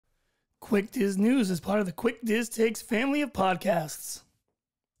Quick Diz News is part of the Quick Diz Takes family of podcasts.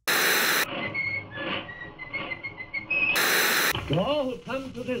 To all who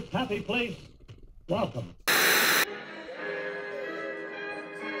come to this happy place, welcome.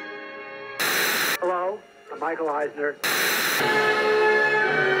 Hello, I'm Michael Eisner.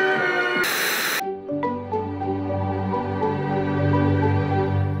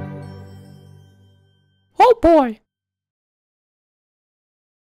 Oh boy!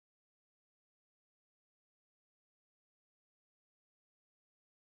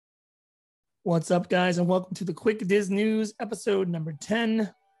 What's up, guys, and welcome to the Quick Diz News, episode number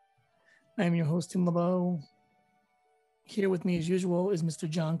 10. I'm your host, Tim LeBeau. Here with me, as usual, is Mr.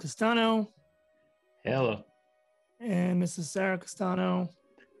 John Castano. Hello. And Mrs. Sarah Castano.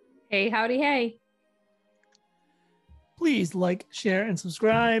 Hey, howdy, hey. Please like, share, and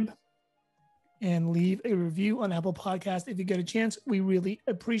subscribe. And leave a review on Apple Podcast if you get a chance. We really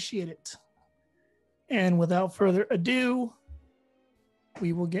appreciate it. And without further ado,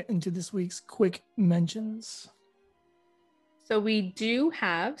 we will get into this week's quick mentions. So we do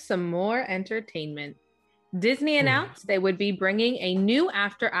have some more entertainment. Disney announced they would be bringing a new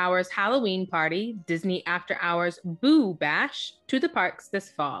after-hours Halloween party, Disney After Hours Boo Bash, to the parks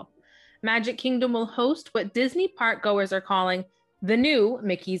this fall. Magic Kingdom will host what Disney park goers are calling the new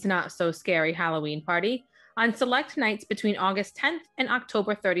Mickey's Not So Scary Halloween Party on select nights between August 10th and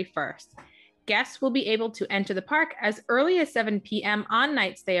October 31st. Guests will be able to enter the park as early as 7 p.m. on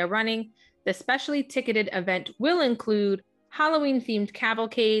nights they are running. The specially ticketed event will include Halloween-themed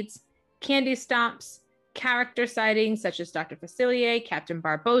cavalcades, candy stops, character sightings such as Dr. Facilier, Captain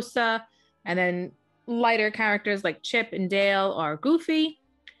Barbossa, and then lighter characters like Chip and Dale or Goofy.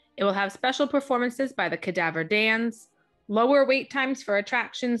 It will have special performances by the Cadaver Dans, lower wait times for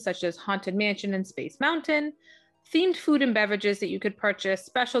attractions such as Haunted Mansion and Space Mountain, themed food and beverages that you could purchase,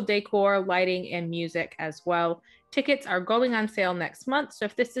 special decor, lighting, and music as well. Tickets are going on sale next month, so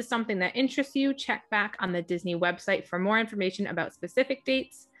if this is something that interests you, check back on the Disney website for more information about specific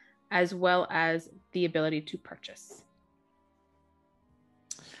dates, as well as the ability to purchase.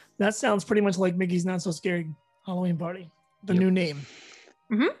 That sounds pretty much like Mickey's Not So Scary Halloween Party, the new name.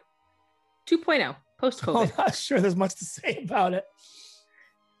 2.0, post-COVID. I'm not sure there's much to say about it.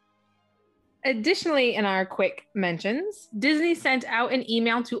 Additionally, in our quick mentions, Disney sent out an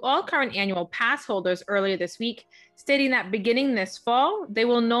email to all current annual pass holders earlier this week, stating that beginning this fall, they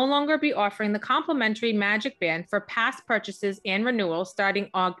will no longer be offering the complimentary Magic Band for pass purchases and renewals starting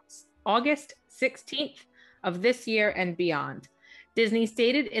August 16th of this year and beyond. Disney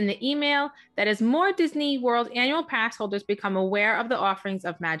stated in the email that as more Disney World annual pass holders become aware of the offerings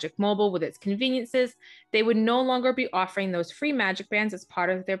of Magic Mobile with its conveniences, they would no longer be offering those free Magic Bands as part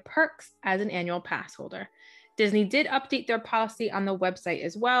of their perks as an annual pass holder. Disney did update their policy on the website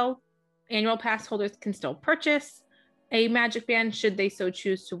as well. Annual pass holders can still purchase a Magic Band should they so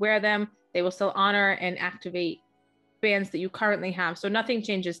choose to wear them. They will still honor and activate bands that you currently have, so nothing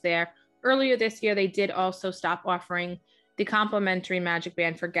changes there. Earlier this year, they did also stop offering the complimentary Magic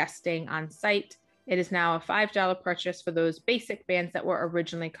Band for guests staying on site. It is now a $5 purchase for those basic bands that were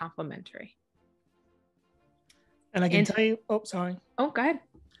originally complimentary. And I can tell you, oh, sorry. Oh, go ahead.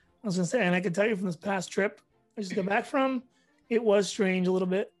 I was going to say, and I can tell you from this past trip I just got back from, it was strange a little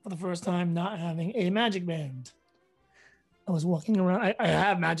bit for the first time not having a Magic Band. I was walking around. I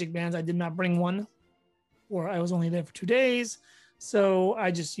have Magic Bands. I did not bring one, or I was only there for 2 days. So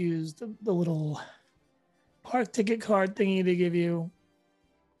I just used the little park ticket card thingy they give you,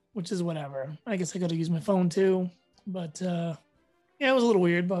 which is whatever. I guess I got to use my phone too. But yeah, it was a little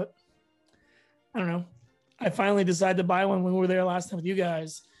weird, but I don't know. I finally decided to buy one when we were there last time with you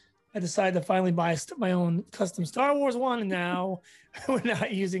guys. I decided to finally buy my own custom Star Wars one, and now we're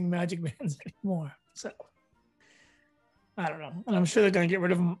not using Magic Bands anymore. So I don't know. And I'm sure they're going to get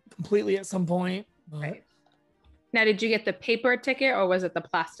rid of them completely at some point. But Right. Now, did you get the paper ticket or was it the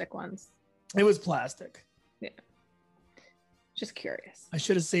plastic ones? it was plastic. Yeah. Just curious. I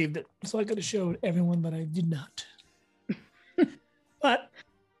should have saved it so I could have showed everyone, but I did not. But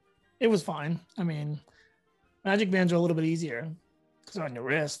it was fine. I mean, Magic Bands are a little bit easier because they're on your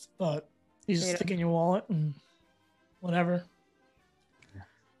wrist, but you just stick it in your wallet and whatever.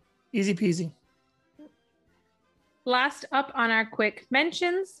 Easy peasy. Last up on our quick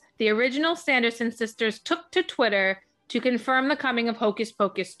mentions, the original Sanderson sisters took to Twitter to confirm the coming of Hocus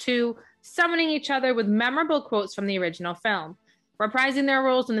Pocus 2, summoning each other with memorable quotes from the original film. Reprising their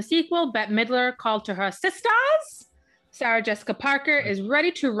roles in the sequel, Bette Midler called to her sisters. Sarah Jessica Parker is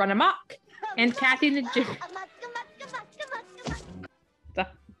ready to run amok, and Kathy and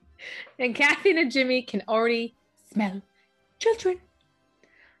Jimmy can already smell children.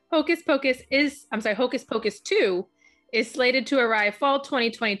 Hocus Pocus 2 is slated to arrive fall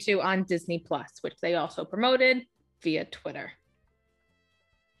 2022 on Disney Plus, which they also promoted via Twitter.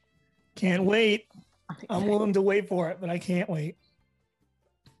 Can't wait. I'm willing to wait for it, but I can't wait.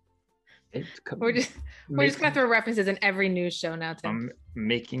 We're just gonna throw references in every news show now, Tim. I'm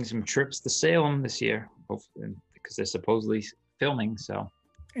making some trips to Salem this year, hopefully, because they're supposedly filming. So,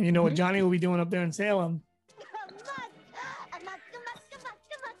 and you know what Johnny will be doing up there in Salem?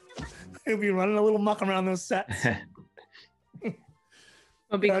 He'll be running a little muck around those sets.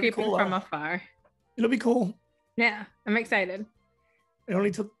 We'll be creeping cool, from afar. It'll be cool. Yeah, I'm excited. It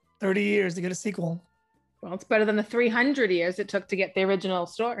only took 30 years to get a sequel. Well, it's better than the 300 years it took to get the original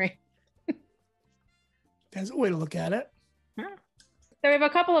story. That's a way to look at it. Yeah. So we have a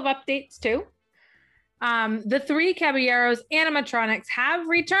couple of updates too. The three Caballeros animatronics have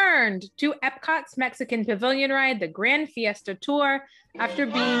returned to Epcot's Mexican Pavilion ride, the Grand Fiesta Tour, after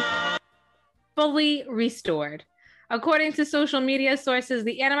being fully restored. According to social media sources,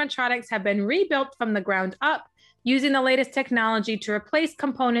 the animatronics have been rebuilt from the ground up using the latest technology to replace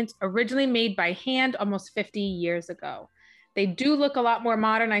components originally made by hand almost 50 years ago. They do look a lot more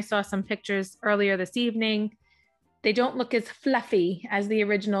modern. I saw some pictures earlier this evening. They don't look as fluffy as the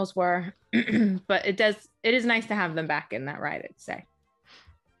originals were, but it is nice to have them back in that ride, I'd say.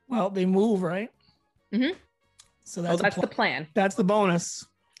 Well, they move, right? Mm-hmm. So that's the plan. That's the bonus.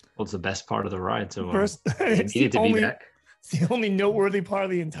 Well, it's the best part of the ride. So it's needed to be back. It's the only noteworthy part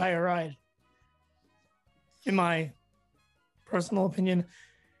of the entire ride, in my personal opinion.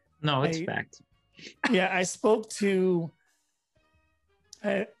 No, it's fact. Yeah, I spoke to.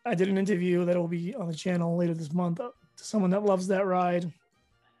 I did an interview that will be on the channel later this month to someone that loves that ride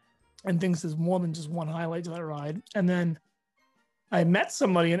and thinks there's more than just one highlight to that ride. And then I met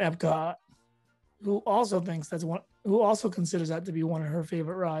somebody in Epcot who also thinks who also considers that to be one of her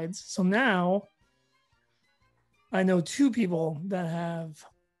favorite rides. So now I know two people that have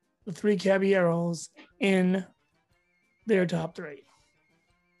the three Caballeros in their top three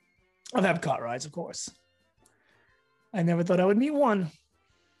of Epcot rides, of course. I never thought I would meet one.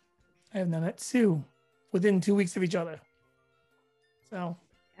 I have now met two within 2 weeks of each other. So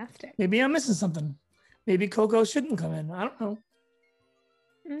fantastic. Maybe I'm missing something. Maybe Coco shouldn't come in. I don't know.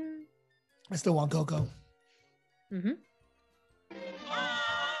 I still want Coco. Mm-hmm.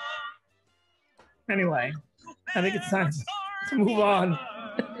 Anyway, I think it's time to move on.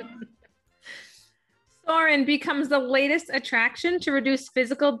 Soarin' becomes the latest attraction to reduce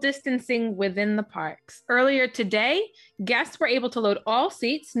physical distancing within the parks. Earlier today, guests were able to load all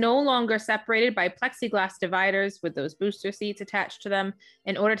seats, no longer separated by plexiglass dividers with those booster seats attached to them,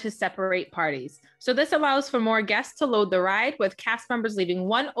 in order to separate parties. So this allows for more guests to load the ride, with cast members leaving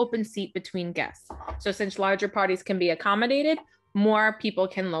one open seat between guests. So since larger parties can be accommodated, more people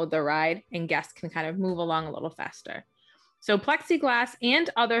can load the ride and guests can kind of move along a little faster. So plexiglass and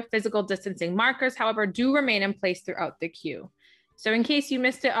other physical distancing markers, however, do remain in place throughout the queue. So in case you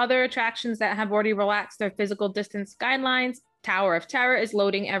missed it, other attractions that have already relaxed their physical distance guidelines, Tower of Terror is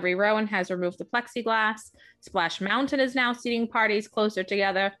loading every row and has removed the plexiglass. Splash Mountain is now seating parties closer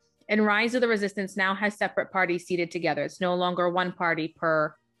together. And Rise of the Resistance now has separate parties seated together. It's no longer one party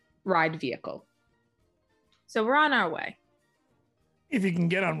per ride vehicle. So we're on our way. If you can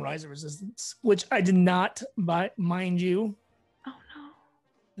get on Rise of Resistance, which I did not buy, mind you. Oh no.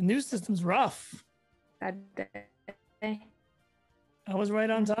 The new system's rough. Bad day. I was right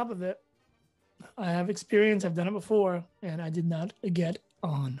on top of it. I have experience. I've done it before, and I did not get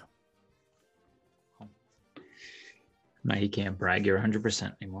on. Now you can't brag. You're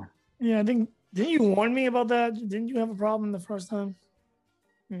 100% anymore. Yeah, I think. Didn't you warn me about that? Didn't you have a problem the first time?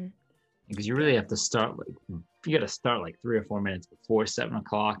 Because you really have to start you got to start 3 or 4 minutes before 7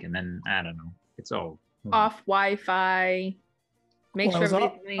 o'clock, and then I don't know. It's all off Wi-Fi.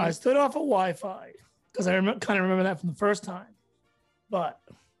 I stood off of Wi-Fi because I kind of remember that from the first time, but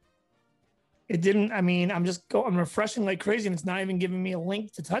it didn't. I mean, I'm refreshing like crazy, and it's not even giving me a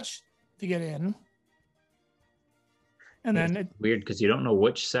link to touch to get in. And then it's weird because you don't know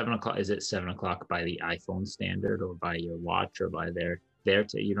which 7 o'clock. Is it 7 o'clock by the iPhone standard or by your watch or by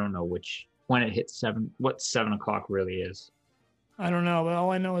you don't know when it hits 7, what 7 o'clock really is. I don't know, but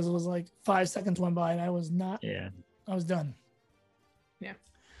all I know is it was 5 seconds went by and I was not. Yeah. I was done. Yeah.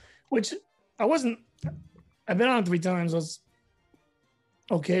 Which I wasn't. I've been on 3 times. I was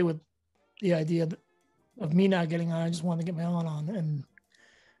okay with the idea of me not getting on. I just wanted to get my own on, and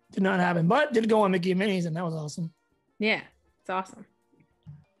did not happen. But did go on Mickey and Minnie's, and that was awesome. Yeah, it's awesome.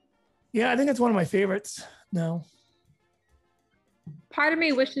 Yeah, I think it's one of my favorites. No. Part of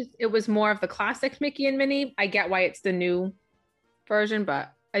me wishes it was more of the classic Mickey and Minnie. I get why it's the new version,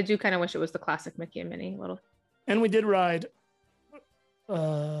 but I do kind of wish it was the classic Mickey and Minnie little. And we did ride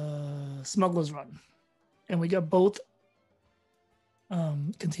Smuggler's Run, and we got both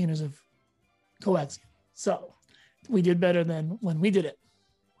containers of coaxium. So we did better than when we did it.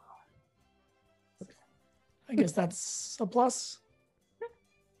 I guess that's a plus.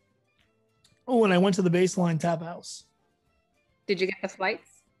 Oh, and I went to the Baseline Tap House. Did you get the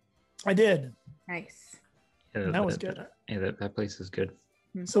flights? I did. Nice. Yeah, That was good. Yeah, that place is good.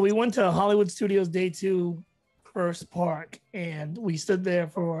 So we went to Hollywood Studios Day 2 first park, and we stood there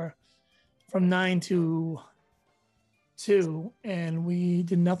from 9 to 2, and we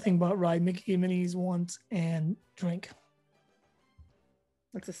did nothing but ride Mickey and Minnie's once and drink,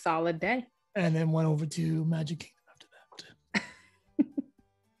 That's a solid day. and then went over to Magic Kingdom after that.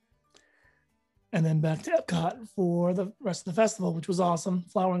 And then back to Epcot for the rest of the festival, which was awesome.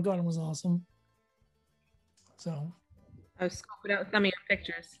 Flower and Garden was awesome. So I was scoping out some of your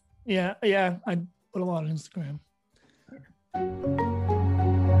pictures. yeah, I put a lot on Instagram.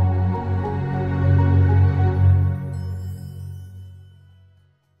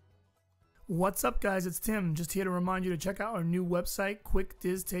 What's up, guys? It's Tim. Just here to remind you to check out our new website,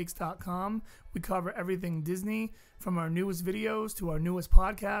 quickdiztakes.com. We cover everything Disney, from our newest videos to our newest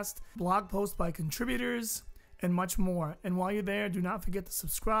podcast, blog posts by contributors, and much more. And while you're there, do not forget to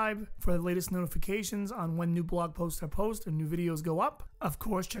subscribe for the latest notifications on when new blog posts are posted and new videos go up. Of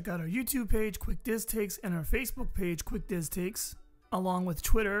course, check out our YouTube page, Quick Diz Takes, and our Facebook page, Quick Diz Takes, along with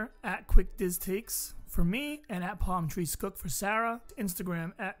Twitter at Quick Diz Takes for me, and at Palm Tree Skook for Sarah,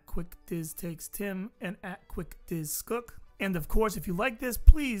 Instagram at Quick Diz Takes Tim, and at Quick Diz Skook. And of course, if you like this,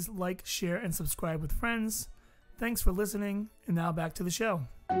 please like, share, and subscribe with friends. Thanks for listening, and now back to the show.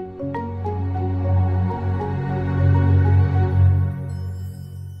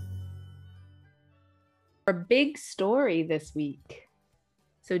 Our big story this week.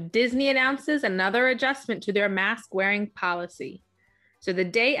 So Disney announces another adjustment to their mask wearing policy. So the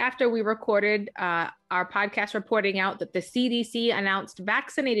day after we recorded our podcast reporting out that the CDC announced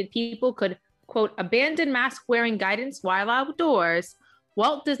vaccinated people could, quote, abandon mask wearing guidance while outdoors,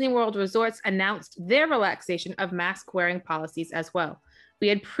 Walt Disney World Resorts announced their relaxation of mask wearing policies as well. We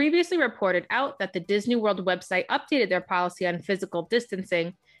had previously reported out that the Disney World website updated their policy on physical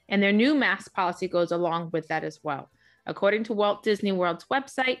distancing, and their new mask policy goes along with that as well. According to Walt Disney World's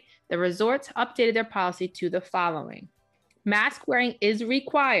website, the resorts updated their policy to the following. Mask wearing is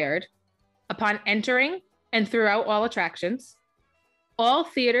required upon entering and throughout all attractions, all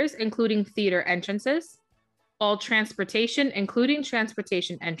theaters, including theater entrances, all transportation, including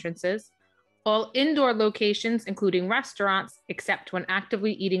transportation entrances, all indoor locations, including restaurants, except when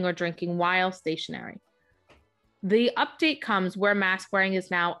actively eating or drinking while stationary. The update comes where mask wearing is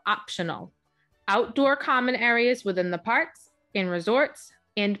now optional. Outdoor common areas within the parks, in resorts,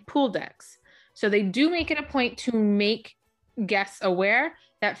 and pool decks. So they do make it a point to make guests aware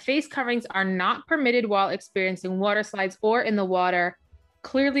that face coverings are not permitted while experiencing water slides or in the water.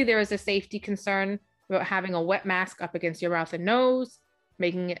 Clearly, there is a safety concern about having a wet mask up against your mouth and nose,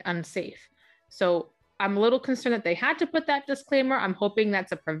 making it unsafe. So I'm a little concerned that they had to put that disclaimer. I'm hoping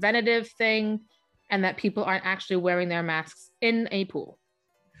that's a preventative thing and that people aren't actually wearing their masks in a pool.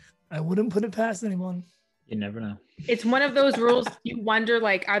 I wouldn't put it past anyone. You never know. It's one of those rules you wonder,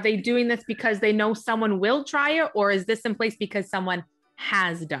 like, are they doing this because they know someone will try it, or is this in place because someone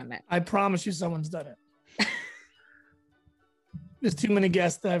has done it? I promise you someone's done it. There's too many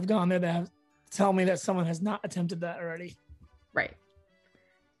guests that have gone there that have tell me that someone has not attempted that already. Right.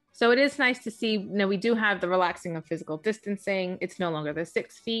 So it is nice to see, we do have the relaxing of physical distancing. It's no longer the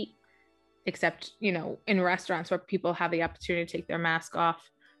 6 feet, except, in restaurants where people have the opportunity to take their mask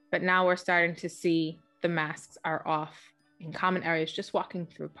off. But now we're starting to see the masks are off in common areas, just walking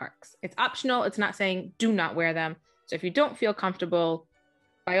through parks. It's optional. It's not saying do not wear them. So if you don't feel comfortable,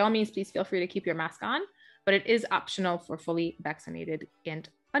 by all means, please feel free to keep your mask on. But it is optional for fully vaccinated and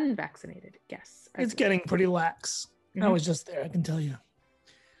unvaccinated guests. It's getting pretty lax. Mm-hmm. I was just there. I can tell you.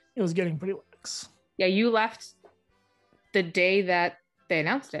 It was getting pretty lax. Yeah, you left the day that they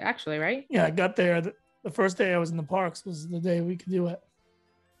announced it, actually, right? Yeah, I got there. The first day I was in the parks was the day we could do it.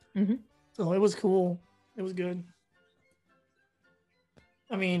 Mm-hmm. So it was cool. It was good.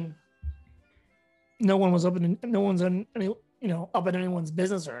 I mean, no one's up in anyone's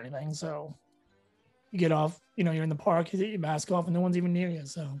business or anything. So you get off, you're in the park, you take your mask off, and no one's even near you.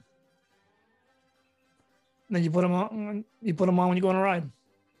 So and then you put them on. You put them on when you go on a ride.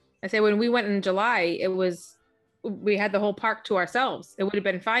 I say when we went in July, we had the whole park to ourselves. It would have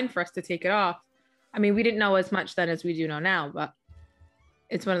been fine for us to take it off. I mean, we didn't know as much then as we do know now, but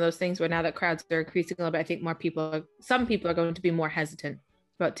it's one of those things where now that crowds are increasing a little bit, I think some people are going to be more hesitant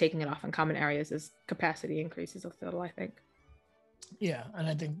about taking it off in common areas as capacity increases a little, I think. Yeah, and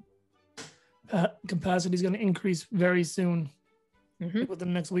I think capacity is going to increase very soon, Mm-hmm. within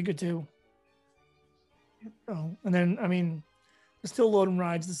the next week or two. So, and then, I mean, they're still loading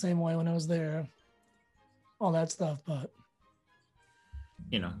rides the same way when I was there, all that stuff. But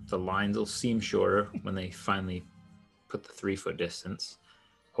You know, the lines will seem shorter when they finally put the 3-foot distance.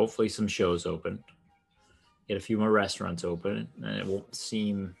 Hopefully some shows open. Get a few more restaurants open, and it won't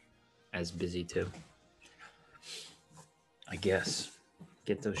seem as busy too. I guess.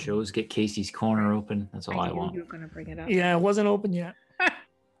 Get those shows, get Casey's Corner open. That's all I knew want. you were going to bring it up. yeah, it wasn't open yet. I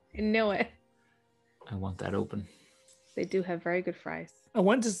knew it. I want that open. They do have very good fries. I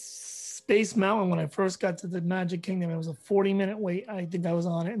went to Space Mountain when I first got to the Magic Kingdom. It was a 40-minute wait. I think I was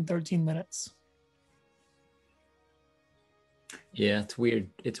on it in 13 minutes. Yeah, it's weird.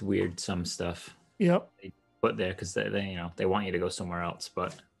 It's weird, some stuff Yep. they put there because they you know, they want you to go somewhere else,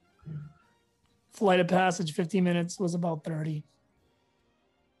 but Flight of Passage, 15 minutes was about 30.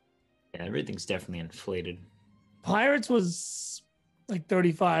 yeah, everything's definitely inflated. Pirates was like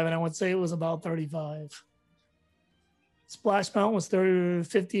 35, and I would say it was about 35. Splash Mountain was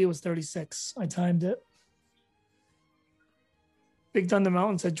 50, it was 36. I timed it. Big Thunder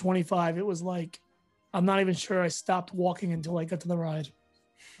Mountain said 25. It was like, I'm not even sure I stopped walking until I got to the ride.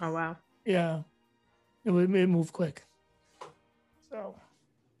 Oh, wow. Yeah. It moved quick. So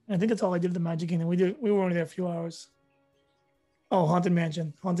I think that's all I did at the Magic Kingdom. We were only there a few hours. Oh, Haunted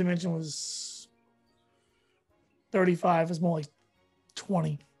Mansion. Haunted Mansion was 35. It was more like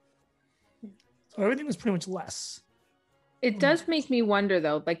 20. So everything was pretty much less. It does make me wonder,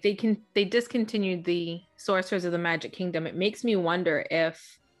 though, like they discontinued the Sorcerers of the Magic Kingdom. It makes me wonder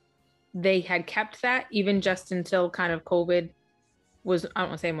if they had kept that even just until kind of COVID was, I don't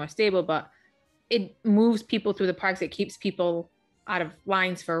want to say more stable, but it moves people through the parks. It keeps people out of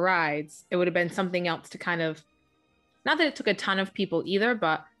lines for rides. It would have been something else to kind of, not that it took a ton of people either,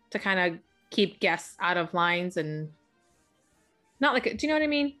 but to kind of keep guests out of lines and not like, do you know what I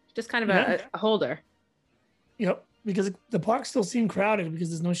mean? Just kind of Yeah. a holder. Yep. Because the parks still seem crowded because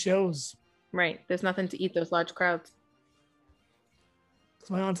there's no shows. Right. There's nothing to eat those large crowds.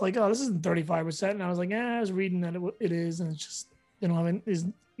 So my aunt's like, oh, this isn't 35%. And I was like, yeah, I was reading that it is. And it's just,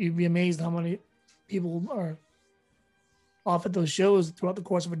 you'd be amazed how many people are off at those shows throughout the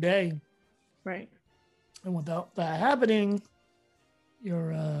course of a day. Right. And without that happening,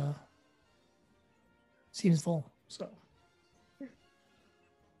 your seems full. So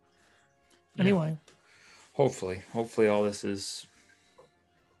anyway. Hopefully all this is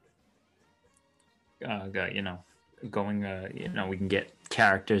going, we can get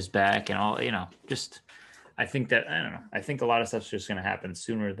characters back and all, just, I think a lot of stuff's just going to happen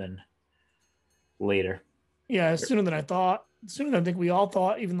sooner than later. Yeah, sooner than I thought. Sooner than I think we all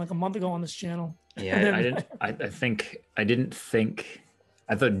thought, even like a month ago on this channel. Yeah, I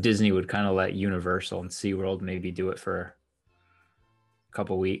thought Disney would kind of let Universal and SeaWorld maybe do it for a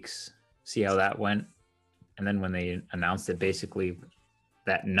couple weeks, see how that went. And then when they announced it basically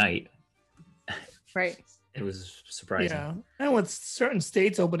that night, right, it was surprising. Yeah, and with certain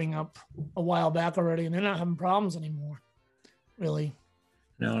states opening up a while back already, and they're not having problems anymore, really.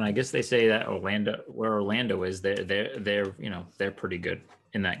 No, and I guess they say that Orlando is, they're pretty good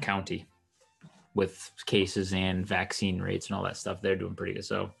in that county with cases and vaccine rates and all that stuff. They're doing pretty good,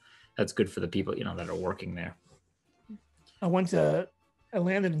 so that's good for the people that are working there. I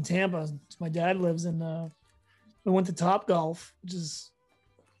landed in Tampa. My dad lives in. We went to Top Golf, which is,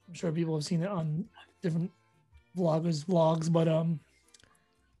 I'm sure people have seen it on different vlogs, but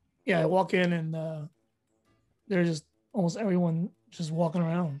yeah, I walk in and they're just almost everyone just walking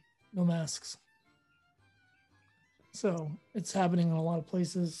around, no masks. So it's happening in a lot of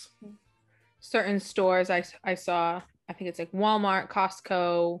places. Certain stores I saw, I think it's like Walmart,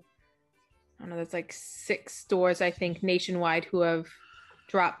 Costco. I don't know, there's like 6 stores, I think, nationwide who have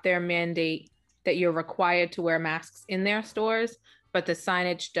dropped their mandate that you're required to wear masks in their stores, but the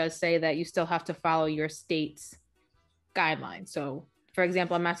signage does say that you still have to follow your state's guidelines. So, for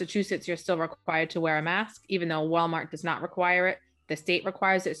example, in Massachusetts, you're still required to wear a mask, even though Walmart does not require it. The state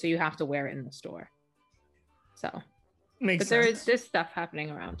requires it, so you have to wear it in the store. So, Makes but sense. there's stuff happening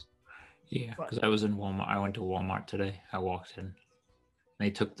around. Yeah, because I was in Walmart. I went to Walmart today. I walked in.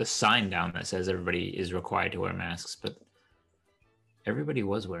 They took the sign down that says everybody is required to wear masks, but everybody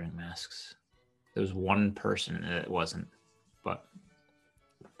was wearing masks. There was one person that wasn't, but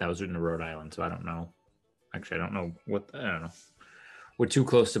that was in Rhode Island, so I don't know. Actually, I don't know. We're too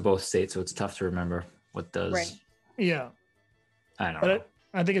close to both states, so it's tough to remember what does. Right. Yeah. I don't know.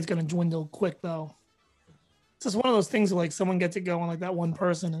 I think it's going to dwindle quick, though. It's just one of those things where like someone gets it going, like that one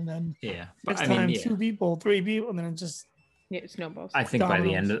person, and then Yeah, next time 2 people, 3 people, and then it just Yeah, it snowballs. I think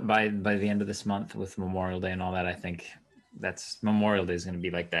Dominoes. by the end of this month with Memorial Day and all that, I think Memorial Day is going to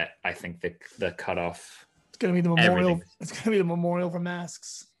be like that. I think the cutoff. it's gonna be the memorial. Everything. It's gonna be the memorial for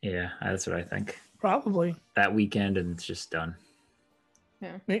masks. Yeah, that's what I think. Probably That weekend, and it's just done.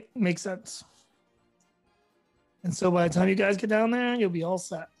 makes sense. And so by the time you guys get down there, you'll be all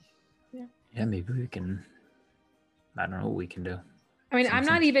set. Yeah, maybe we can. I don't know what we can do. I mean, I'm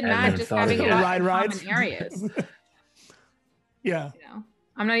not even I haven't mad even just thought having of a it. lot Ride of rides. common areas. Yeah. You know,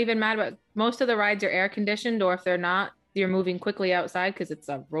 I'm not even mad about most of the rides are air conditioned, or if they're not, you're moving quickly outside because it's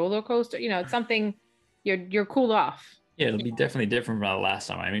a roller coaster. You know, it's something you're cooled off. Yeah, it'll be definitely different from the last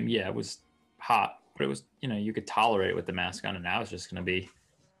time. I mean, yeah, it was hot, but it was you could tolerate it with the mask on, and now it's just gonna be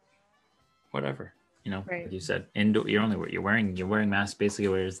whatever. Right. Like you said, indoor. You're wearing masks basically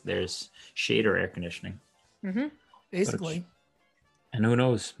where there's shade or air conditioning. Mm-hmm. Basically. And who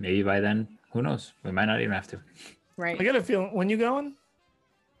knows? Maybe by then, who knows? We might not even have to. Right. I got a feeling when you going.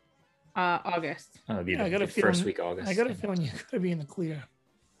 August. Oh, it'll be Yeah, I got the a feeling- first week of August. I got a feeling you're gonna be in the clear,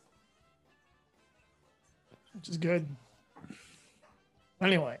 which is good.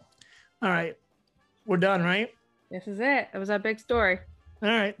 Anyway, all right, we're done, right? This is it. That was our big story. All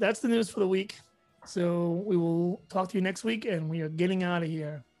right, that's the news for the week. So we will talk to you next week, and we are getting out of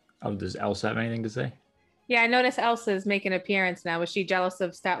here. Oh, does Elsa have anything to say? Yeah, I noticed Elsa is making an appearance now. Was she jealous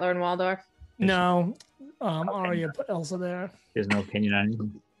of Statler and Waldorf? No, Aria put Elsa there. He has no opinion on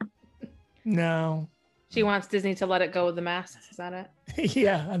anything. No, She wants Disney to let it go with the masks. Is that it?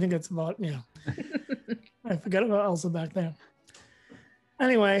 yeah, I think that's about I forgot about Elsa back there.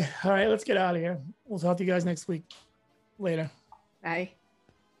 Anyway, all right, let's get out of here. We'll talk to you guys next week. Later. Bye.